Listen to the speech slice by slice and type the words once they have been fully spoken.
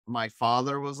my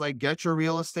father was like, get your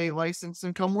real estate license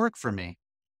and come work for me.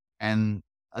 And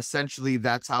essentially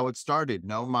that's how it started.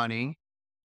 No money,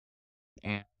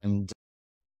 and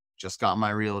just got my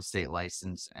real estate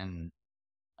license. And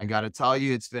I got to tell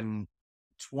you, it's been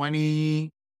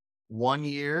 21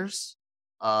 years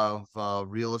of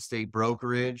real estate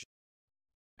brokerage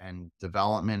and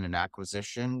development and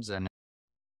acquisitions. And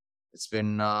it's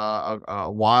been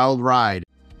a wild ride.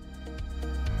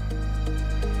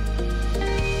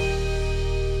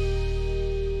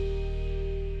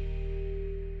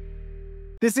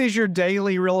 This is your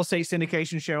daily real estate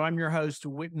syndication show. I'm your host,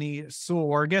 Whitney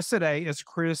Sewell. Our guest today is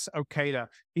Chris Okada.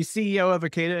 He's CEO of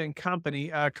Okada and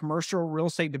Company, a commercial real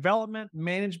estate development,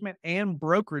 management, and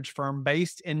brokerage firm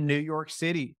based in New York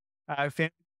City.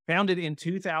 Founded in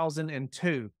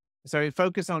 2002. So he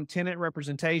focused on tenant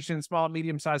representation, small and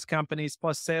medium-sized companies,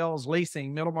 plus sales,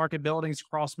 leasing, middle market buildings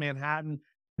across Manhattan.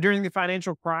 During the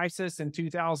financial crisis in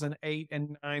 2008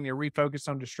 and 9, he refocused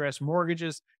on distressed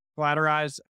mortgages,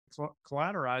 collateralized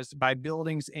by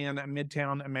buildings in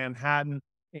Midtown Manhattan,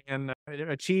 and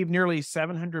achieved nearly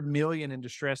 700 million in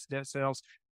distressed debt sales.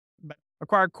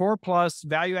 Acquired core plus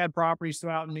value add properties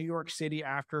throughout New York City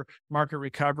after market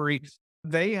recovery.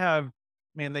 They have,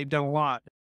 man, they've done a lot,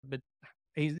 but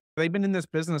they've been in this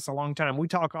business a long time. We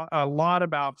talk a lot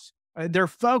about their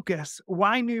focus.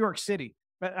 Why New York City?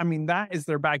 But I mean, that is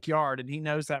their backyard, and he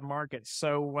knows that market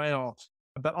so well.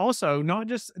 But also, not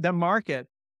just the market,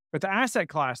 but the asset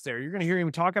class there. You're going to hear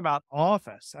him talk about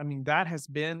office. I mean, that has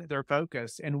been their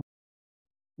focus. And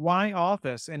why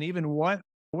office, and even what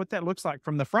that looks like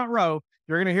from the front row.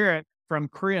 You're going to hear it from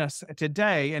Chris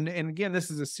today. And again, this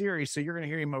is a series, so you're going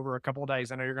to hear him over a couple of days.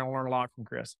 I know you're going to learn a lot from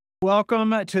Chris.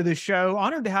 Welcome to the show.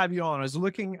 Honored to have you on. I was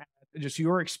looking at just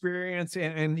your experience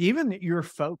and even your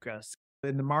focus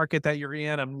in the market that you're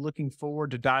in. I'm looking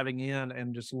forward to diving in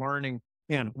and just learning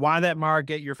why that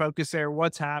market, your focus there,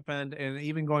 what's happened, and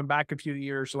even going back a few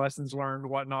years, lessons learned,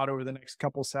 whatnot over the next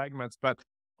couple segments. But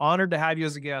honored to have you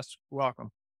as a guest.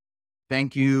 Welcome.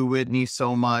 Thank you, Whitney,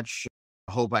 so much.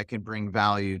 I hope I can bring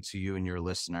value to you and your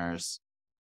listeners.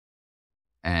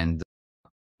 And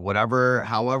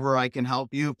however I can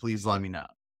help you, please let me know.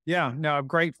 Yeah, no, I'm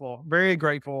grateful, very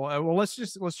grateful. Well, let's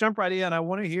jump right in. I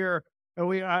want to hear.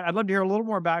 I'd love to hear a little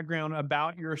more background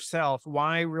about yourself.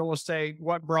 Why real estate?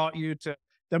 What brought you to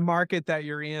the market that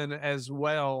you're in as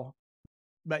well?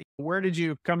 But where did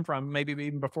you come from? Maybe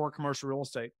even before commercial real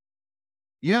estate.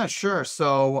 Yeah, sure.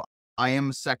 So I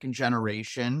am second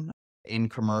generation in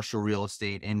commercial real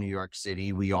estate in New York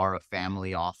City. We are a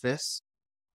family office.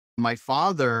 My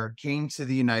father came to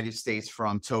the United States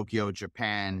from Tokyo,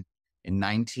 Japan in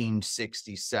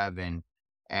 1967,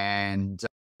 and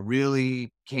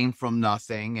really came from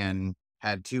nothing and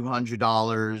had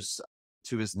 $200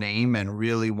 to his name and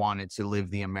really wanted to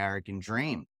live the American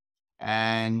dream.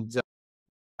 And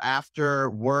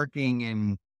after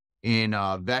working in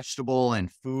vegetable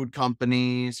and food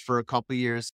companies for a couple of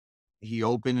years, he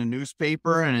opened a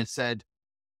newspaper and it said,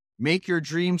 "Make your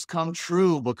dreams come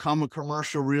true, become a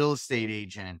commercial real estate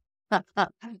agent."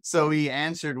 So he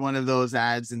answered one of those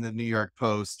ads in the New York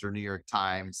Post or New York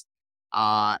Times.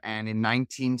 And in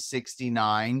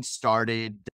 1969,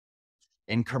 started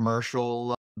in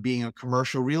being a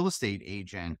commercial real estate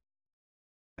agent.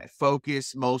 I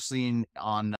focused mostly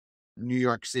on New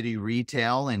York City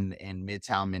retail and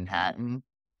Midtown Manhattan.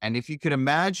 And if you could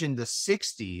imagine the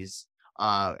 60s,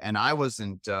 and I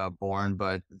wasn't born,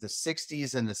 but the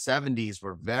 60s and the 70s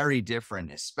were very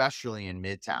different, especially in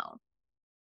Midtown.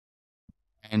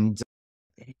 And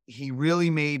he really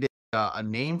made a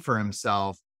name for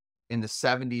himself in the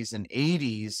 70s and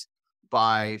 80s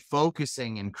by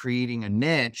focusing and creating a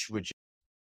niche, which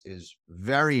is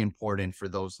very important for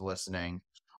those listening.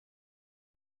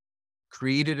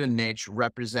 Created a niche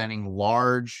representing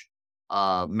large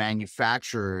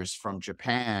manufacturers from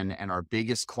Japan, and our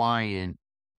biggest client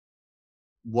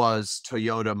was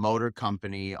Toyota Motor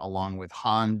Company, along with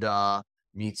Honda,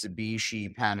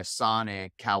 Mitsubishi,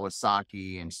 Panasonic,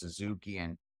 Kawasaki, and Suzuki.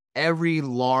 And every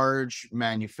large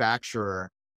manufacturer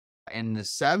in the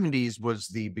 70s was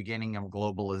the beginning of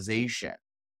globalization.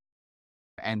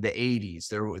 And the 80s,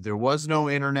 there was no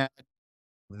internet.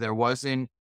 There wasn't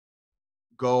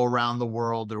go around the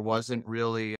world. There wasn't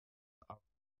really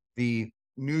the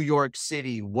New York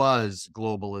City was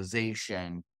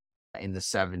globalization in the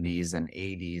 70s and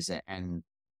 80s and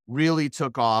really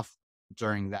took off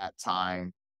during that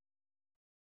time.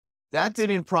 That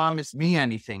didn't promise me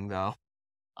anything, though.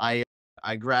 I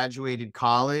graduated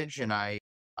college, and I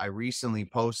recently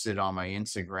posted on my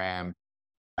Instagram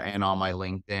and on my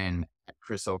LinkedIn at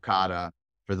Chris Okada,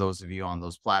 for those of you on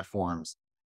those platforms.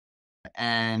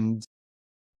 And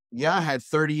yeah, I had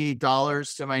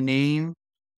 $38 to my name,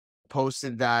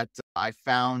 posted that I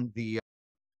found the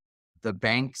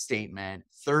bank statement,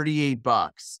 38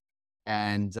 bucks.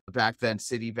 And back then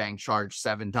Citibank charged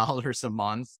 $7 a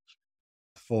month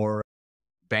for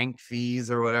bank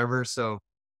fees or whatever. So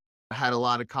I had a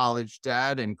lot of college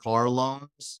debt and car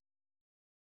loans,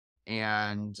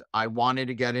 and I wanted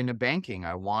to get into banking.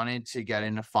 I wanted to get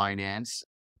into finance,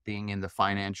 being in the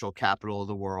financial capital of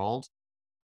the world,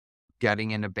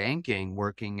 getting into banking,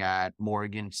 working at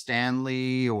Morgan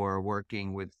Stanley or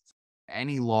working with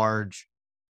any large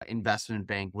investment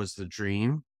bank was the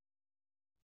dream.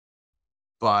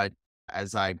 But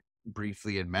as I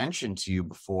briefly had mentioned to you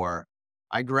before,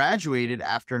 I graduated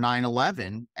after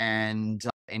 9/11, and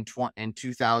in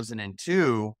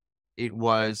 2002, it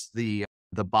was the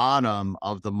bottom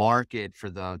of the market for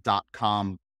the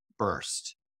dot-com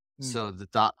burst. Mm. So the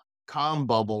dot-com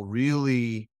bubble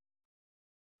really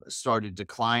started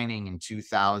declining in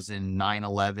 2000.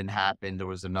 9/11 happened. There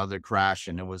was another crash,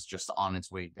 and it was just on its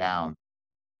way down.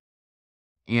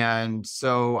 And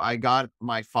so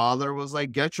my father was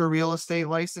like, get your real estate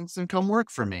license and come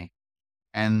work for me.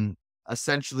 And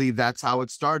essentially that's how it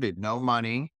started. No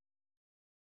money,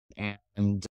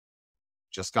 and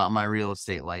just got my real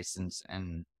estate license.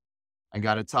 And I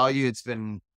got to tell you, it's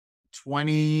been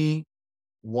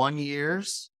 21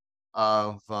 years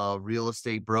of real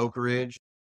estate brokerage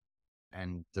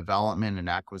and development and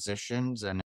acquisitions.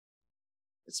 And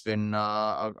it's been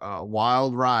a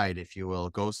wild ride, if you will.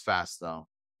 It goes fast though.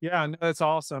 Yeah, no, that's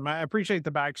awesome. I appreciate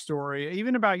the backstory,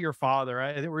 even about your father.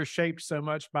 Right? I think we're shaped so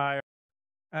much by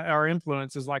our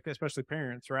influences, like especially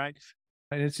parents, right?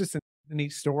 And it's just a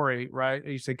neat story, right?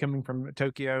 You said coming from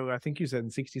Tokyo, I think you said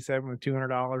in '67 with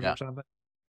 $200 Yeah. or something.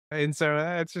 And so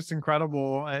that's just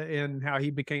incredible in how he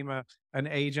became an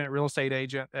agent, real estate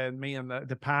agent, and man,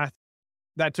 the path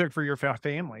that took for your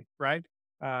family, right?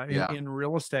 Yeah. In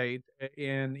real estate,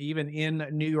 and even in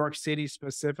New York City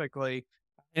specifically,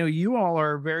 you all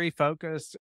are very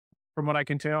focused, from what I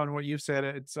can tell and what you've said.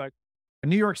 It's like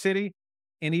New York City,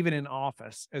 and even in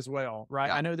office as well, right?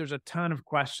 Yeah. I know there's a ton of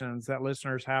questions that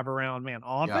listeners have around, man, Yeah.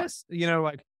 office,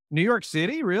 like New York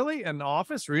City, really, and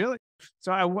office, really.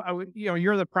 So I would,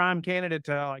 you're the prime candidate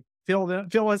to like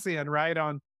fill us in, right,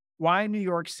 on why New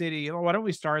York City. Why don't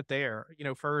we start there,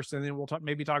 first, and then we'll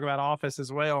maybe talk about office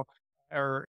as well,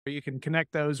 or you can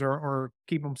connect those or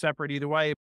keep them separate either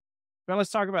way. But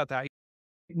let's talk about that.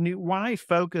 Why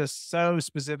focus so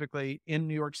specifically in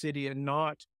New York City and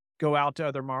not go out to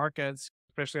other markets,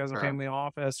 especially as a Sure. family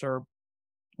office or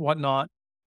whatnot,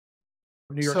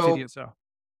 New York City So itself?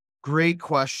 great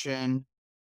question.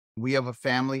 We have a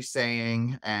family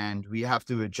saying, and we have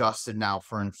to adjust it now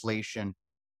for inflation.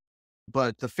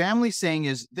 But the family saying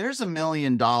is there's $1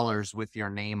 million with your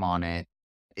name on it.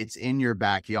 It's in your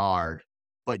backyard,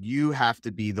 but you have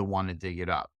to be the one to dig it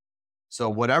up. So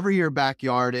whatever your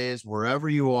backyard is, wherever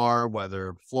you are,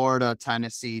 whether Florida,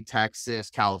 Tennessee, Texas,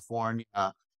 California,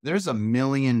 there's $1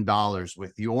 million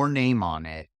with your name on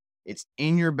it. It's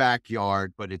in your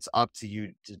backyard, but it's up to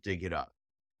you to dig it up.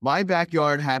 My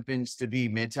backyard happens to be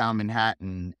Midtown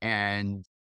Manhattan, and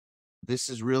this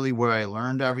is really where I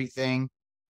learned everything.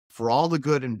 For all the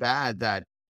good and bad that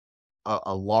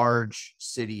a large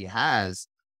city has,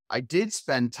 I did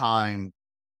spend time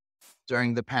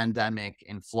during the pandemic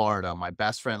in Florida. My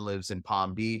best friend lives in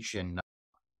Palm Beach, in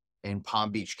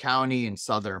Palm Beach County in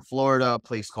southern Florida, a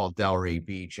place called Delray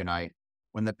Beach. And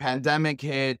when the pandemic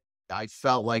hit, I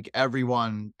felt like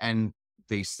everyone, and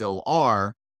they still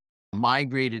are,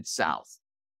 migrated south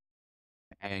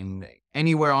and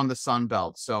anywhere on the Sun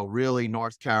Belt. So really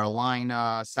North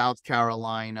Carolina, South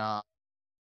Carolina,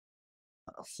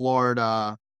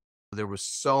 Florida.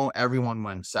 Everyone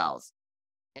went south.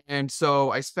 And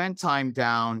so I spent time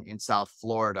down in South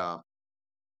Florida,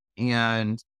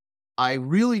 and I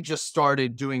really just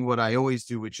started doing what I always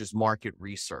do, which is market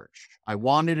research. I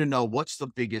wanted to know what's the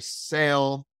biggest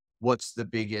sale, who's the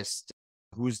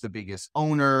biggest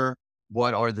owner,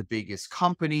 what are the biggest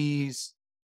companies,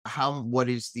 what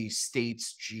is the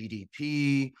state's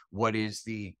GDP, what is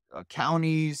the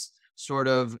county's sort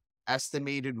of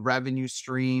estimated revenue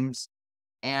streams.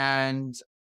 And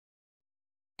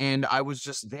I was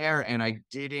just there, and I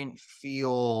didn't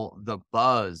feel the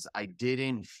buzz. I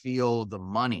didn't feel the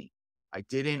money. I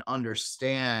didn't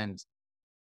understand.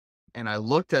 And I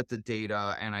looked at the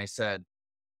data and I said,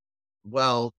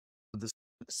 well, the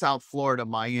South Florida,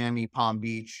 Miami, Palm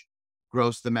Beach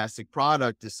gross domestic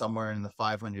product is somewhere in the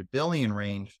 500 billion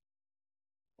range.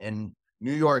 And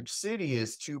New York City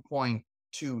is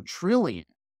 2.2 trillion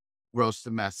gross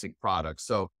domestic product.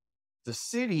 So the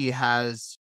city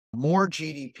has more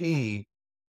GDP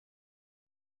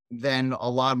than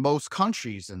most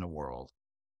countries in the world.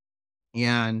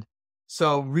 And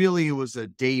so really it was a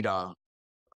data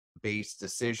based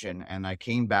decision. And I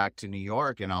came back to New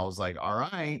York and I was like, all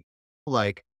right,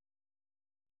 like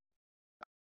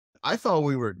I thought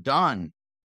we were done.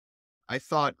 I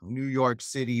thought New York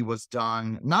City was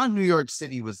done. Not New York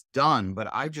City was done, but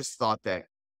I just thought that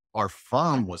our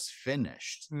firm was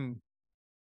finished. Hmm.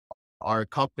 Our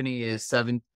company is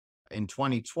in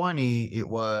 2020, it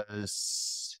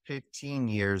was 15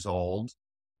 years old.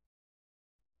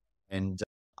 And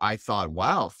I thought,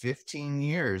 wow, 15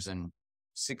 years and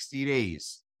 60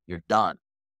 days, you're done.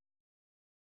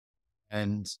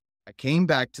 And I came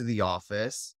back to the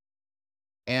office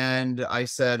and I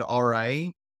said, all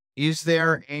right,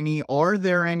 are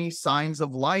there any signs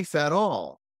of life at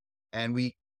all? And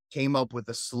we came up with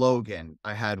a slogan.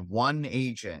 I had one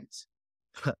agent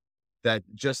that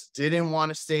just didn't want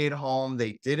to stay at home.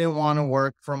 They didn't want to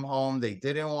work from home.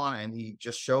 And he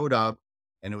just showed up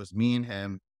and it was me and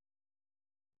him.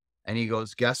 And he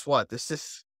goes, guess what? This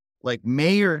is like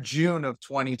May or June of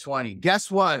 2020. Guess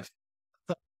what?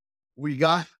 We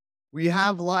got, we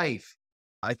have life.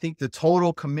 I think the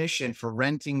total commission for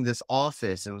renting this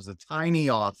office, it was a tiny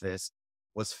office,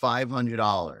 was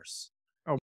 $500.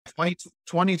 Oh,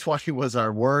 2020 was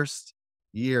our worst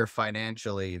year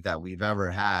financially that we've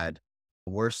ever had,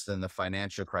 worse than the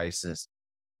financial crisis.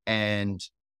 And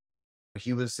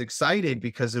he was excited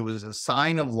because it was a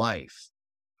sign of life.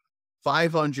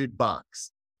 $500,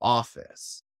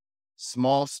 office,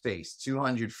 small space,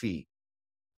 200 feet.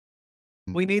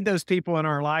 we need those people in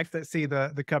our life that see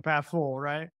the cup half full,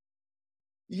 right?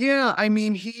 Yeah, I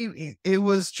mean, it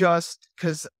was just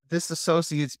because this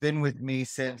associate's been with me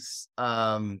since,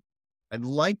 I'd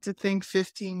like to think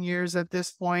 15 years at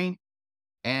this point,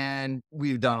 and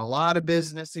we've done a lot of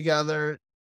business together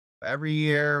every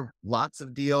year, lots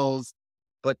of deals.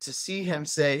 But to see him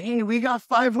say, "Hey, we got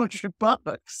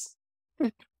 $500,"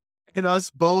 and us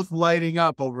both lighting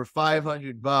up over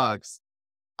 $500,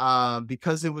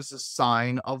 because it was a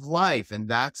sign of life, and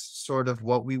that's sort of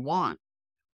what we want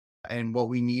and what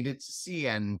we needed to see.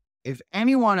 And if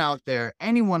anyone out there,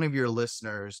 any one of your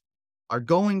listeners are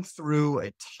going through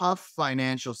a tough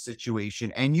financial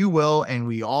situation, and you will, and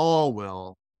we all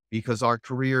will, because our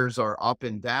careers are up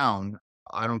and down.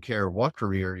 I don't care what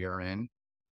career you're in,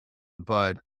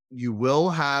 but you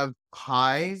will have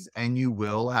highs and you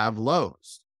will have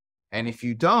lows. And if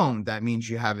you don't, that means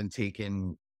you haven't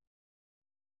taken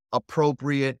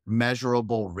appropriate,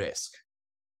 measurable risk.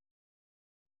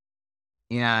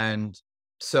 And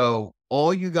so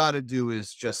all you got to do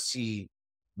is just see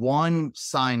one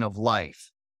sign of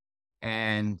life.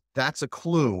 And that's a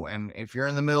clue. And if you're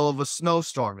in the middle of a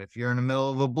snowstorm, if you're in the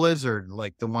middle of a blizzard,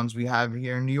 like the ones we have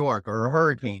here in New York, or a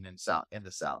hurricane in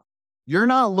the South, you're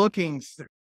not looking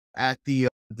at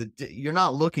you're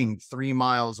not looking 3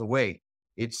 miles away.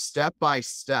 It's step by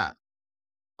step.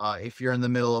 If you're in the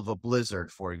middle of a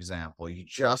blizzard, for example, you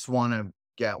just want to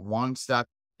get one step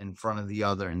in front of the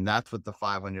other. And that's what the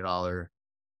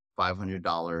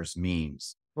 $500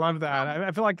 means. Love that.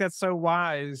 I feel like that's so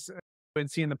wise and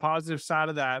seeing the positive side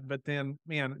of that. But then,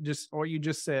 man, just what you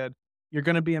just said, you're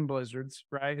going to be in blizzards,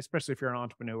 right? Especially if you're an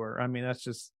entrepreneur. I mean, that's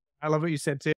just, I love what you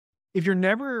said too. If you're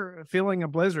never feeling a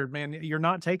blizzard, man, you're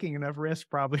not taking enough risk,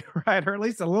 probably, right? Or at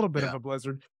least a little bit of Yeah. a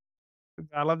blizzard.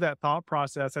 I love that thought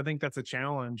process. I think that's a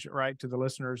challenge, right, to the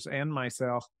listeners and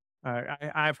myself.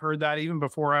 I've heard that even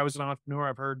before I was an entrepreneur.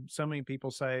 I've heard so many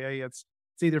people say, "Hey, it's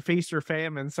either feast or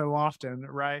famine." So often,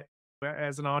 right?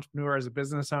 As an entrepreneur, as a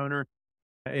business owner,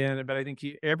 but I think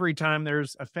every time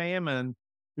there's a famine,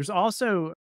 there's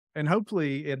also, and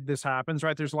hopefully this happens,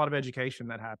 right? There's a lot of education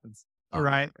that happens, Uh-huh.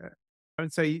 right? I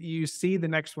would say you see the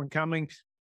next one coming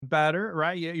better,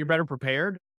 right? You're better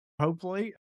prepared,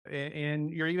 hopefully, and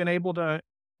you're even able to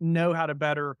know how to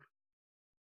better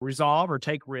resolve or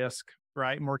take risk,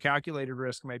 right? More calculated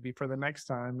risk maybe for the next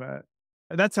time.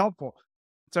 That's helpful.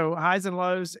 So highs and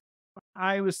lows.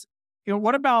 I was,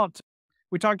 what about,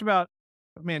 we talked about,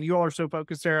 man, you all are so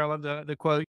focused there. I love the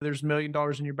quote, there's $1 million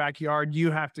in your backyard.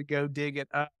 You have to go dig it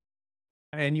up.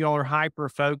 And you all are hyper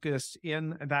focused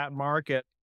in that market.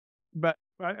 But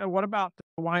what about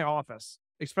why office,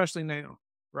 especially now,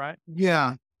 right?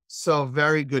 Yeah. So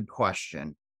very good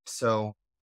question. So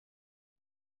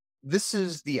this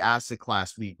is the asset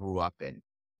class we grew up in.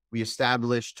 We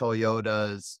established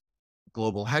Toyota's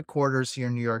global headquarters here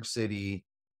in New York City.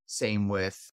 Same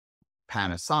with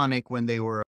Panasonic when they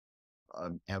were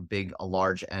a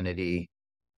large entity.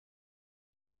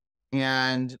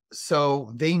 And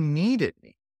so they needed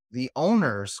me. The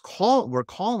owners were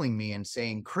calling me and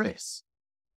saying, Chris,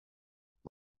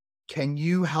 can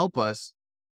you help us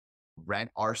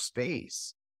rent our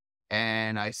space?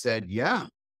 And I said, yeah,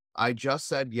 I just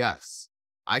said, yes,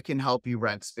 I can help you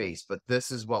rent space, but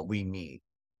this is what we need.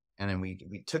 And then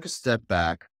we took a step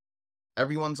back.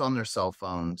 Everyone's on their cell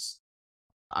phones.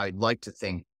 I'd like to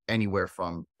think anywhere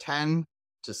from 10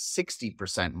 to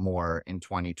 60% more in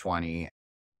 2020.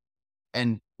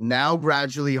 And now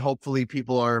gradually, hopefully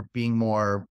people are being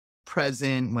more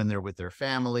present when they're with their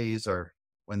families or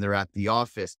when they're at the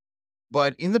office.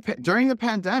 But during the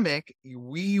pandemic,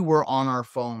 we were on our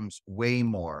phones way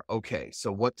more. Okay,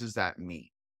 so what does that mean?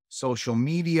 Social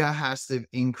media has to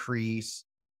increase,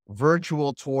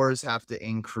 virtual tours have to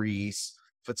increase,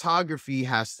 photography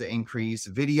has to increase,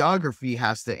 videography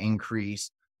has to increase.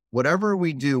 Whatever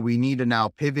we do, we need to now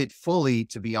pivot fully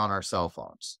to be on our cell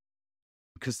phones,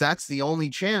 because that's the only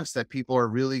chance that people are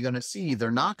really going to see. They're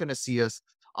not going to see us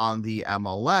on the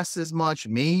MLS as much.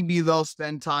 Maybe they'll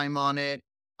spend time on it.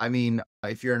 I mean,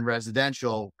 if you're in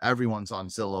residential, everyone's on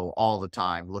Zillow all the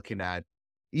time looking at,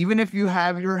 even if you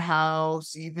have your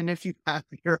house, even if you have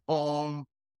your home,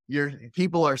 your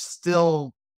people are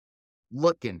still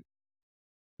looking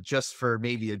just for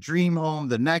maybe a dream home,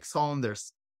 the next home,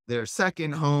 their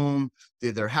second home.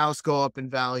 Did their house go up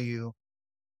in value?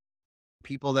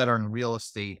 People that are in real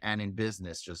estate and in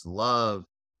business just love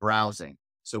browsing.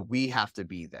 So we have to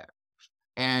be there.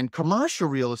 And commercial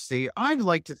real estate, I'd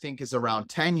like to think, is around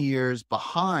 10 years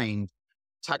behind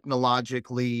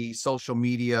technologically, social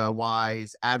media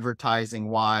wise, advertising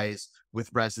wise with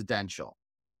residential.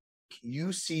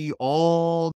 You see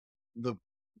all the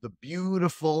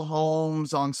beautiful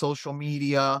homes on social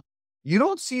media. You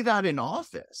don't see that in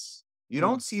office. You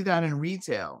don't see that in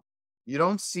retail. You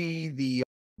don't see the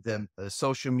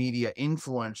social media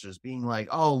influencers being like,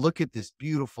 oh, look at this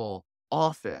beautiful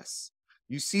office.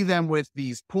 You see them with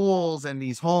these pools and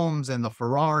these homes and the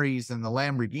Ferraris and the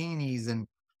Lamborghinis in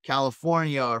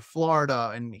California or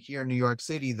Florida, and here in New York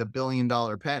City, the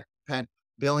billion-dollar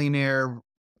billionaire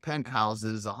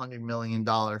penthouses, $100 million,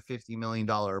 $50 million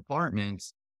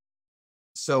apartments.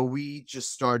 So we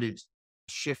just started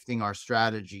shifting our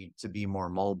strategy to be more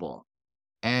mobile.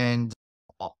 And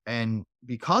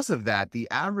because of that, the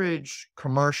average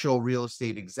commercial real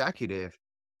estate executive,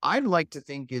 I'd like to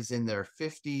think, is in their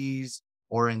 50s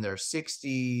or in their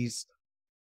 60s,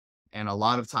 and a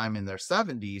lot of time in their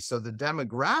 70s. So the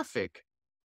demographic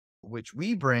which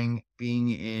we bring, being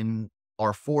in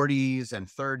our 40s and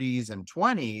 30s and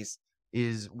 20s,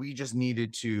 is we just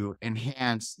needed to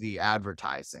enhance the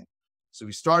advertising. So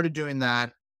we started doing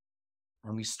that,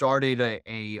 and we started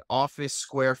a office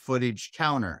square footage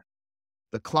counter.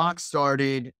 The clock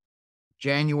started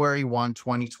January 1,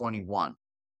 2021.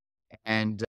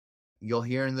 And you'll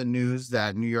hear in the news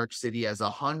that New York City has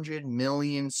 100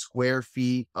 million square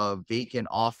feet of vacant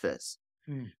office.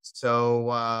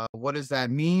 So what does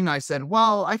that mean? I said,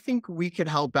 well, I think we could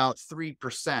help out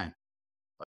 3%.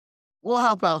 We'll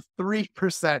help out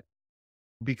 3%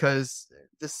 because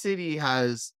the city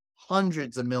has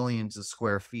hundreds of millions of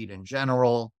square feet in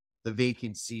general. The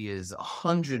vacancy is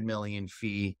 100 million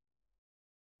feet.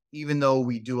 Even though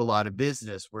we do a lot of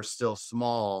business, we're still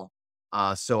small.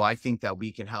 So I think that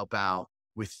we can help out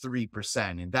with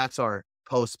 3%. And that's our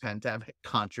post-pandemic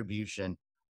contribution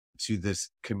to this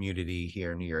community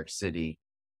here in New York City.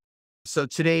 So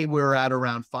today we're at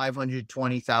around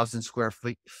 520,000 square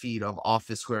feet of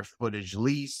office square footage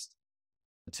leased.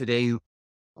 Today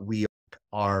we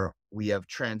have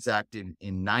transacted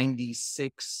in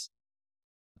 96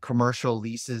 commercial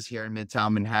leases here in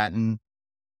Midtown Manhattan.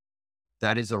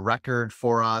 That is a record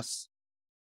for us.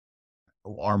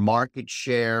 Our market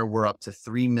share, we're up to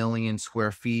 3 million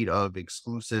square feet of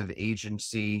exclusive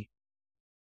agency.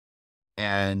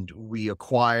 And we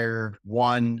acquired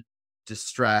one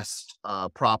distressed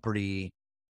property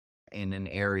in an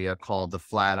area called the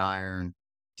Flatiron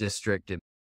District in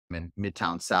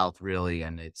Midtown South, really.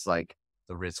 And it's like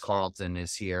the Ritz-Carlton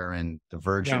is here and the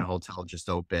Virgin Hotel just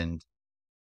opened.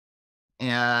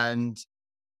 And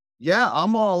yeah,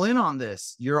 I'm all in on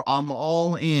this. I'm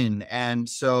all in. And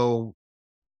so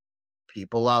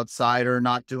people outside are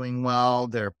not doing well.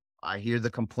 I hear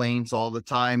the complaints all the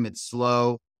time. It's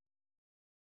slow.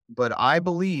 But I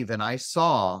believe, and I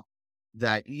saw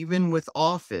that even with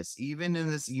office, even in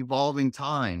this evolving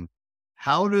time,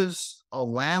 how does a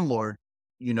landlord,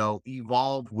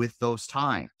 evolve with those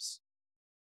times?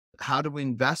 How do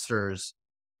investors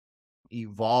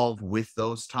evolve with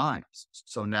those times?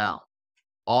 So now,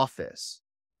 office,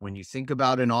 when you think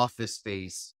about an office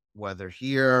space, whether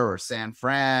here or San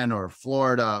Fran or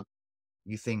Florida,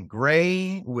 you think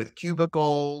gray with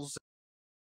cubicles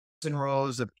and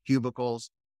rows of cubicles.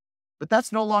 But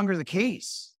that's no longer the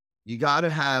case. You got to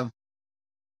have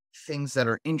things that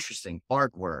are interesting,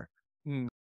 artwork, Mm.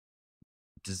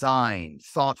 design,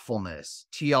 thoughtfulness,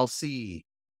 TLC,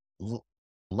 l-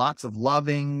 lots of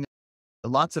loving,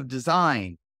 lots of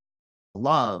design,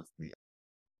 love,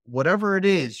 whatever it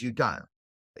is you got.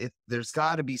 There's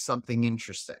got to be something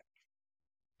interesting.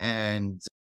 And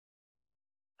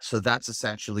so that's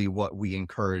essentially what we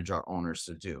encourage our owners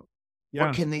to do. What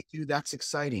Yeah. can they do that's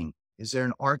exciting? Is there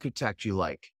an architect you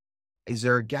like? Is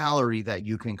there a gallery that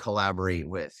you can collaborate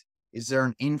with? Is there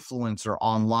an influencer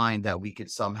online that we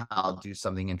could somehow do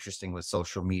something interesting with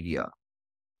social media?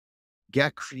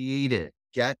 Get creative,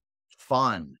 get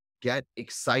fun, get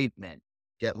excitement,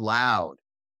 get loud,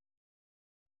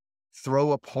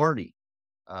 throw a party.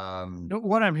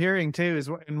 What I'm hearing too is,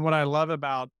 and what I love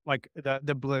about like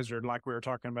the blizzard, like we were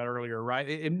talking about earlier, right?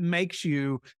 It makes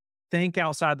you think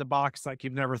outside the box like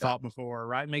you've never Yeah, thought before,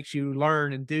 right? Makes you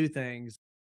learn and do things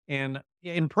and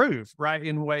improve, right?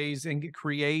 In ways and get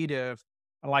creative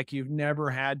like you've never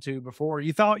had to before.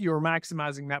 You thought you were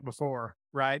maximizing that before,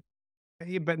 right?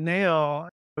 But now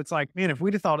it's like, man, if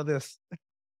we'd have thought of this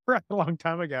right a long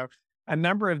time ago, a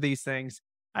number of these things.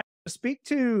 I speak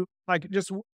to like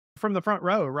just from the front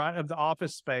row, right, of the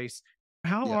office space.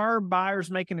 How yeah, are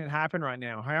buyers making it happen right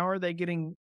now? How are they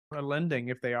getting a lending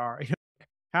if they are?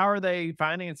 How are they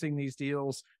financing these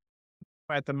deals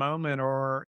at the moment,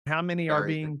 or how many are very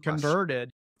good being question.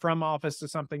 converted from office to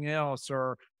something else,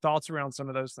 or thoughts around some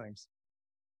of those things?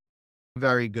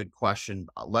 Very good question.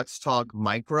 Let's talk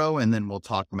micro and then we'll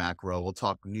talk macro. We'll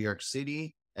talk New York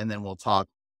City and then we'll talk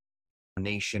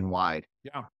nationwide.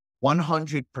 Yeah.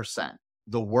 100%.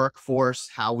 The workforce,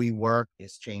 how we work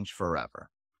is changed forever.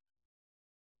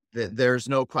 There's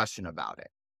no question about it.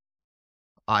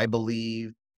 I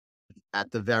believe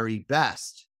at the very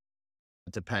best,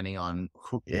 depending on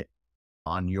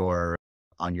on your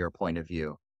on your point of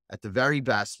view, at the very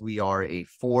best, we are a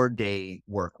 4-day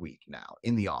work week now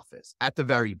in the office. At the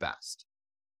very best,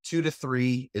 2 to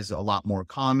 3 is a lot more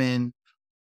common.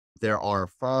 There are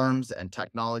firms and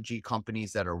technology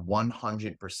companies that are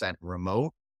 100%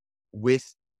 remote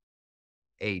with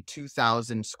a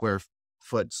 2,000 square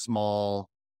foot small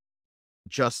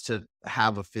just to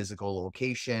have a physical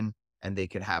location, and they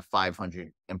could have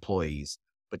 500 employees,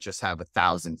 but just have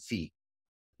 1,000 feet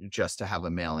just to have a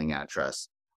mailing address.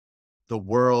 The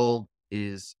world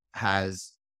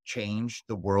has changed.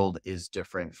 The world is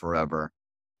different forever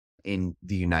in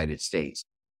the United States.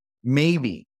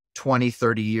 Maybe 20,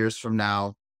 30 years from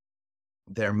now,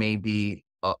 there may be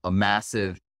a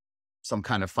massive, some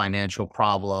kind of financial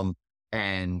problem.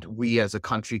 And we as a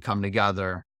country come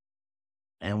together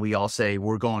and we all say,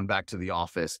 we're going back to the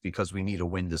office because we need to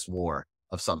win this war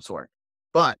of some sort.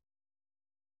 But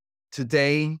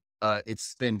today,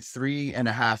 it's been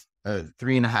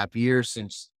 3.5 years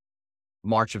since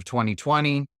March of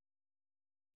 2020.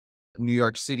 New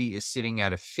York City is sitting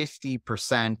at a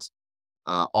 50%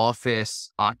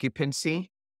 office occupancy,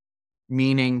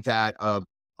 meaning that a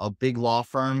big law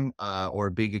firm or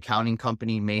a big accounting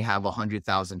company may have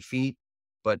 100,000 feet,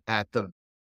 but at the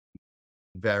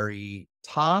very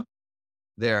top,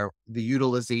 the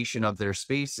utilization of their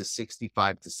space is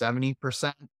 65 to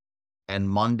 70%. And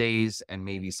Mondays and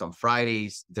maybe some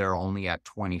Fridays, they're only at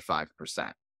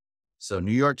 25%. So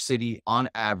New York City on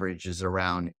average is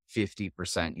around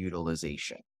 50%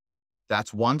 utilization.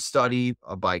 That's one study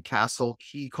by Castle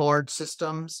Key Card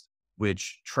Systems,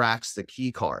 which tracks the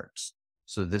key cards.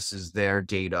 So this is their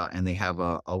data, and they have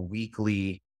a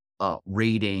weekly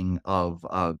rating of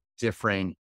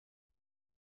different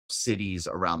cities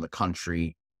around the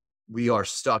country. We are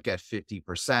stuck at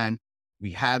 50%.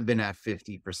 We have been at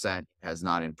 50%, has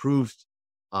not improved.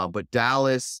 But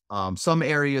Dallas, some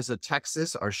areas of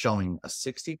Texas are showing a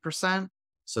 60%.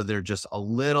 So they're just a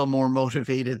little more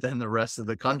motivated than the rest of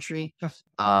the country.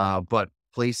 But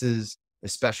places,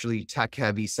 especially tech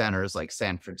heavy centers like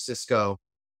San Francisco,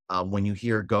 when you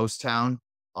hear ghost town,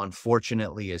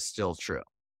 unfortunately is still true.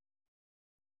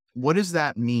 What does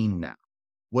that mean now?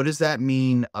 What does that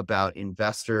mean about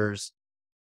investors?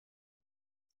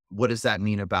 What does that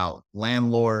mean about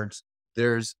landlords?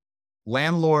 There's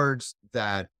landlords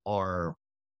that are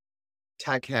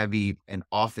tech heavy and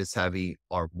office heavy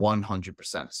are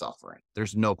 100% suffering.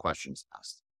 There's no questions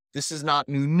asked. This is not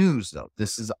new news though.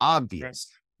 This is Right. obvious.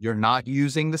 You're not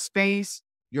using the space.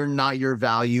 Your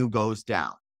value goes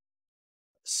down.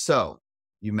 So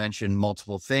you mentioned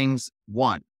multiple things.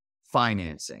 One,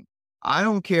 financing. I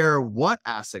don't care what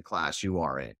asset class you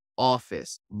are in,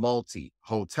 office, multi,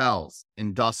 hotels,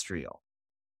 industrial.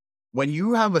 When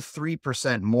you have a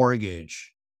 3%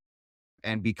 mortgage,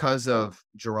 And because of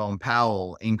Jerome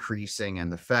Powell increasing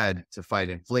and the Fed to fight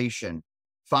inflation,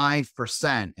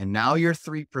 5%, and now your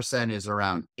 3% is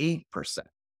around 8%.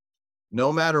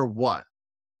 No matter what,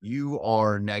 you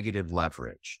are negative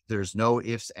leverage. There's no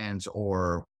ifs, ands,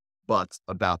 or buts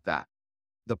about that.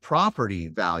 The property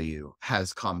value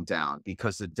has come down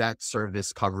because the debt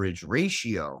service coverage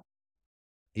ratio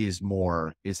is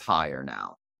higher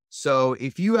now. So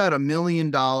if you had $1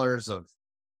 million of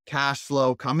cash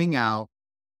flow coming out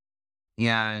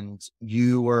and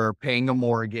you were paying a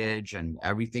mortgage and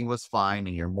everything was fine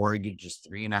and your mortgage is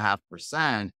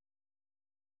 3.5%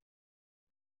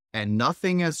 and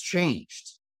nothing has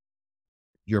changed,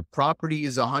 your property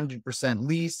is 100%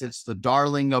 leased, it's the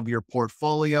darling of your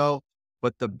portfolio,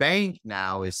 but the bank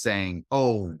now is saying,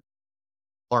 oh,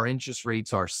 our interest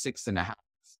rates are 6.5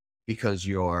 because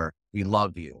we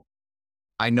love you.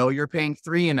 I know you're paying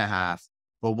 3.5,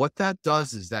 but what that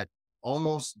does is that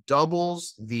almost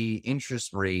doubles the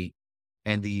interest rate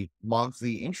and the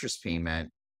monthly interest payment.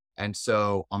 And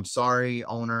so I'm sorry,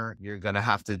 owner, you're going to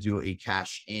have to do a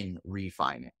cash in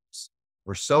refinance.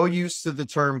 We're so used to the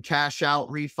term cash out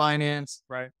refinance.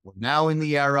 Right. We're now in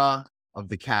the era of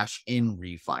the cash in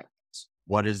refinance.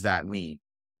 What does that mean?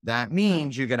 That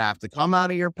means you're going to have to come out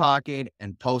of your pocket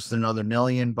and post another $1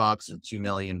 million or $2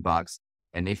 million.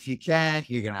 And if you can't,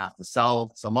 you're going to have to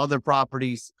sell some other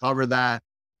properties to cover that.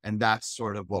 And that's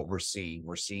sort of what we're seeing.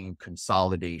 We're seeing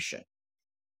consolidation.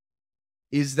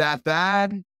 Is that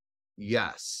bad?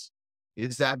 Yes.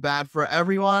 Is that bad for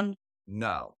everyone?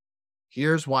 No.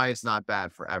 Here's why it's not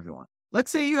bad for everyone.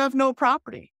 Let's say you have no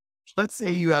property. Let's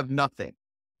say you have nothing.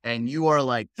 And you are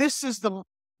like, this is the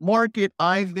market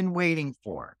I've been waiting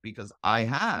for, because I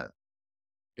have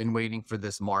been waiting for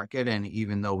this market. And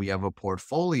even though we have a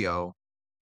portfolio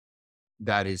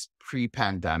that is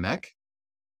pre-pandemic,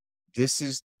 this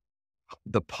is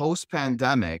the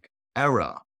post-pandemic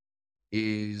era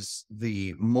is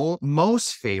the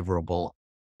most favorable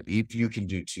if you can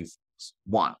do two things.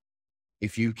 One,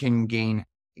 if you can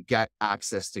get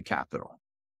access to capital,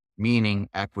 meaning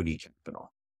equity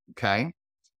capital. Okay.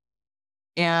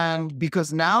 And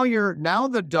because now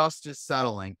the dust is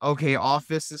settling. Okay.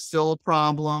 Office is still a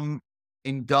problem.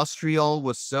 Industrial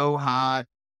was so hot.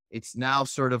 It's now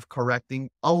sort of correcting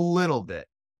a little bit.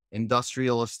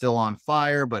 Industrial is still on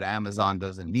fire, but Amazon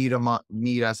doesn't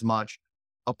need as much.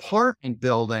 Apartment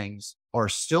buildings are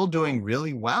still doing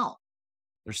really well.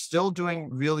 They're still doing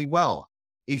really well.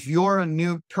 If you're a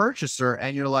new purchaser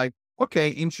and you're like, okay,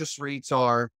 interest rates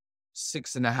are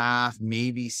 6.5,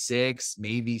 maybe 6,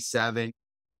 maybe 7,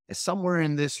 it's somewhere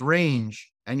in this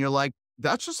range. And you're like,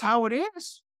 that's just how it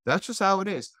is. That's just how it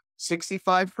is.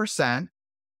 65%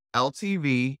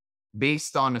 LTV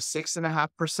based on a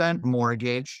 6.5%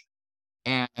 mortgage.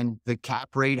 And the cap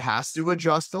rate has to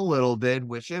adjust a little bit,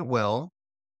 which it will.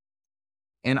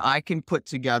 And I can put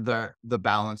together the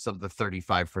balance of the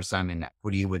 35% in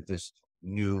equity with this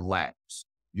new lens.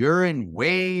 You're in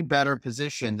way better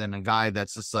position than a guy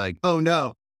that's just like, oh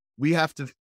no, we have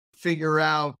to figure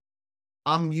out,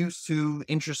 I'm used to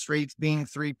interest rates being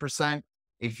 3%.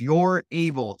 If you're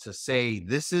able to say,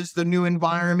 this is the new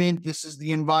environment, this is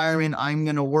the environment I'm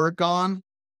going to work on,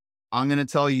 I'm going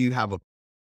to tell you, you have a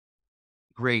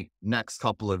great next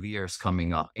couple of years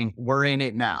coming up. And we're in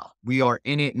it now. We are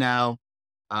in it now.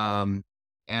 And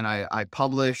I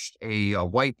published a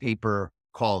white paper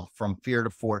called From Fear to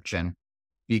Fortune,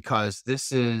 because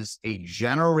this is a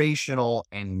generational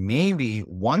and maybe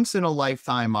once in a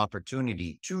lifetime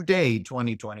opportunity today,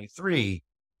 2023,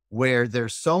 where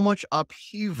there's so much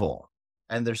upheaval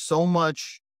and there's so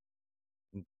much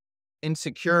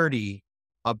insecurity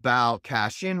about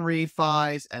cash in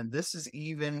refis. And this is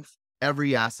even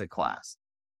every asset class,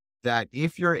 that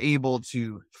if you're able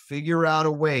to figure out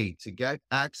a way to get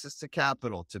access to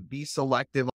capital, to be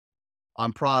selective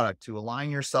on product, to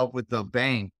align yourself with the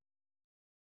bank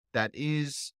that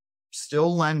is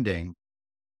still lending,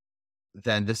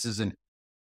 then this is an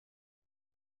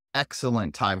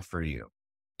excellent time for you.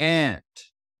 And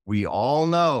we all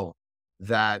know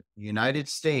that United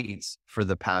States for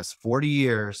the past 40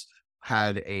 years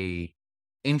had a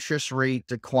interest rate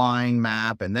decline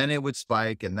map, and then it would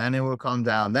spike and then it would come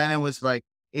down. Then it was like,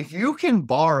 if you can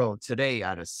borrow today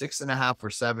at a 6.5 or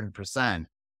 7%,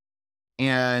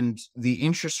 and the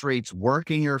interest rates work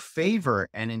in your favor,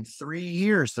 and in 3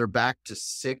 years, they're back to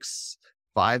 6,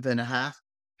 5.5,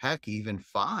 heck, even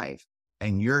 5.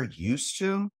 And you're used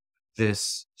to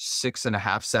this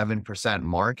 6.5, 7%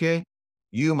 market,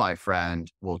 you, my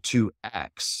friend, will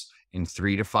 2x in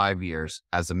 3 to 5 years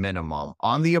as a minimum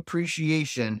on the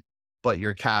appreciation, but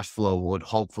your cash flow would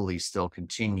hopefully still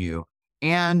continue.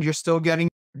 And you're still getting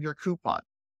your coupon.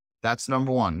 That's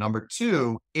number one. Number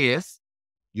two, if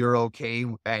you're okay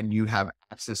and you have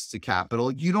access to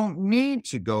capital, you don't need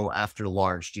to go after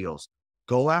large deals.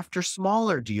 Go after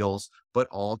smaller deals, but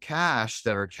all cash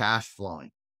that are cash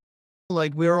flowing.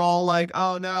 Like we're all like,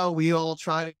 oh no, we all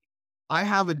try to. I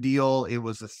have a deal. It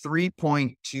was a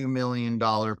 $3.2 million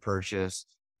purchase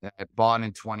that I bought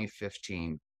in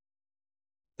 2015.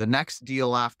 The next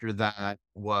deal after that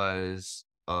was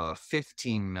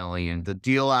 15 million. The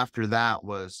deal after that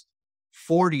was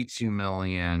 42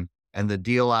 million. And the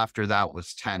deal after that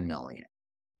was 10 million.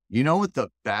 You know what the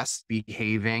best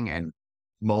behaving and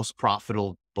most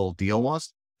profitable deal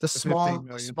was?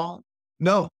 The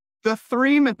no, the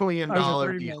 $3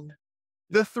 million deal.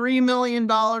 The $3 million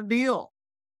deal.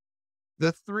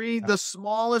 The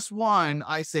smallest one,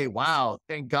 I say, wow,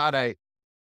 thank God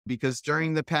because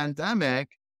during the pandemic,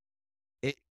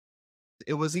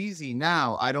 it was easy.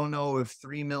 Now, I don't know if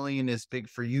 3 million is big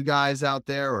for you guys out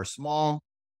there or small,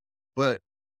 but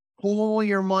pull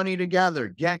your money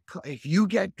together. If you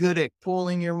get good at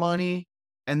pulling your money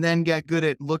and then get good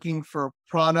at looking for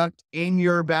product in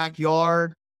your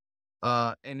backyard,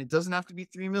 and it doesn't have to be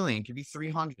 3 million, it could be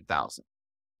 300,000.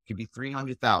 It could be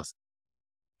 300,000.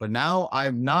 But now I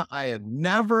have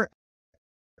never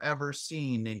ever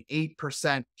seen an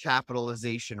 8%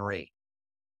 capitalization rate.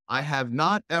 I have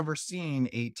not ever seen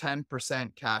a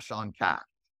 10% cash on cash.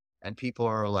 And people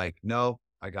are like, no,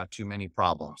 I got too many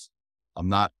problems. I'm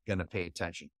not going to pay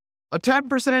attention. A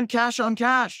 10% cash on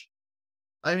cash.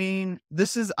 I mean,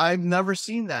 I've never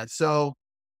seen that. So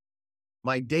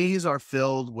my days are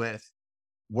filled with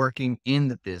working in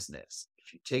the business.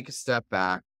 If you take a step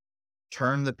back,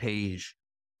 turn the page,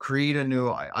 create a new,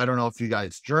 I don't know if you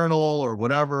guys journal or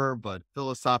whatever, but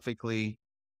philosophically,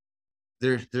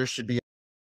 there should be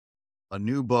a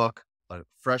new book, a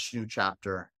fresh new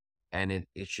chapter, and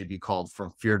it should be called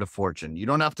From Fear to Fortune. You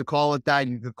don't have to call it that.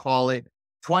 You could call it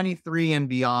 23 and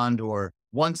Beyond or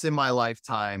Once in My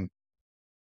Lifetime.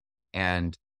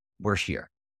 And we're here.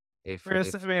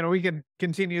 Chris, man, we could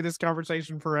continue this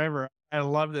conversation forever. I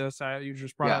love this. You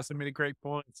just brought out so many great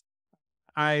points.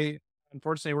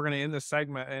 Unfortunately, we're going to end this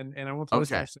segment, and I want the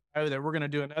listeners to know that we're going to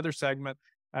do another segment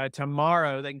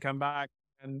tomorrow. They can come back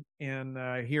and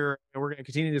hear. We're going to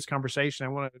continue this conversation. I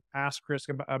want to ask Chris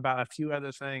about a few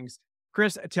other things.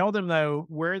 Chris, tell them though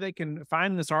where they can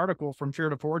find this article From Fear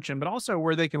to Fortune, but also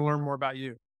where they can learn more about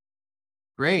you.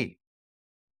 Great.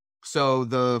 So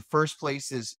the first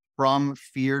place is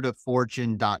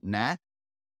fromfeartofortune.net,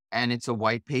 and it's a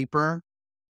white paper,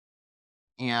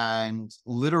 and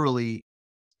literally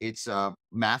it's a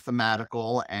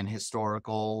mathematical and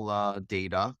historical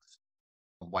data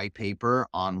white paper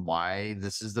on why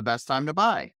this is the best time to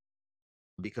buy,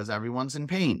 because everyone's in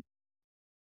pain.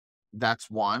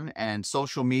 That's one. And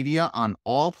social media on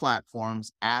all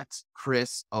platforms at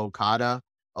Chris Okada,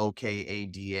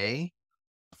 Okada.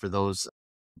 For those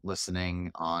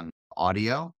listening on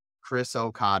audio, Chris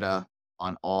Okada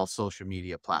on all social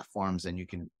media platforms. And you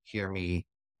can hear me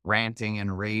ranting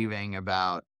and raving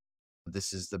about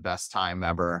this is the best time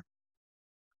ever.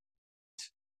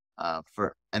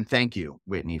 And thank you,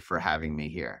 Whitney, for having me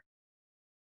here.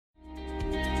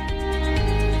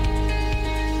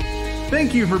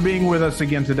 Thank you for being with us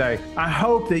again today. I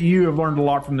hope that you have learned a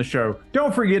lot from the show.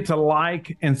 Don't forget to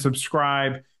like and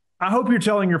subscribe. I hope you're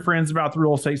telling your friends about the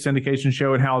Real Estate Syndication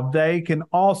Show and how they can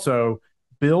also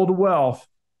build wealth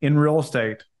in real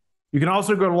estate. You can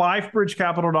also go to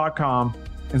lifebridgecapital.com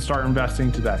and start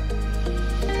investing today.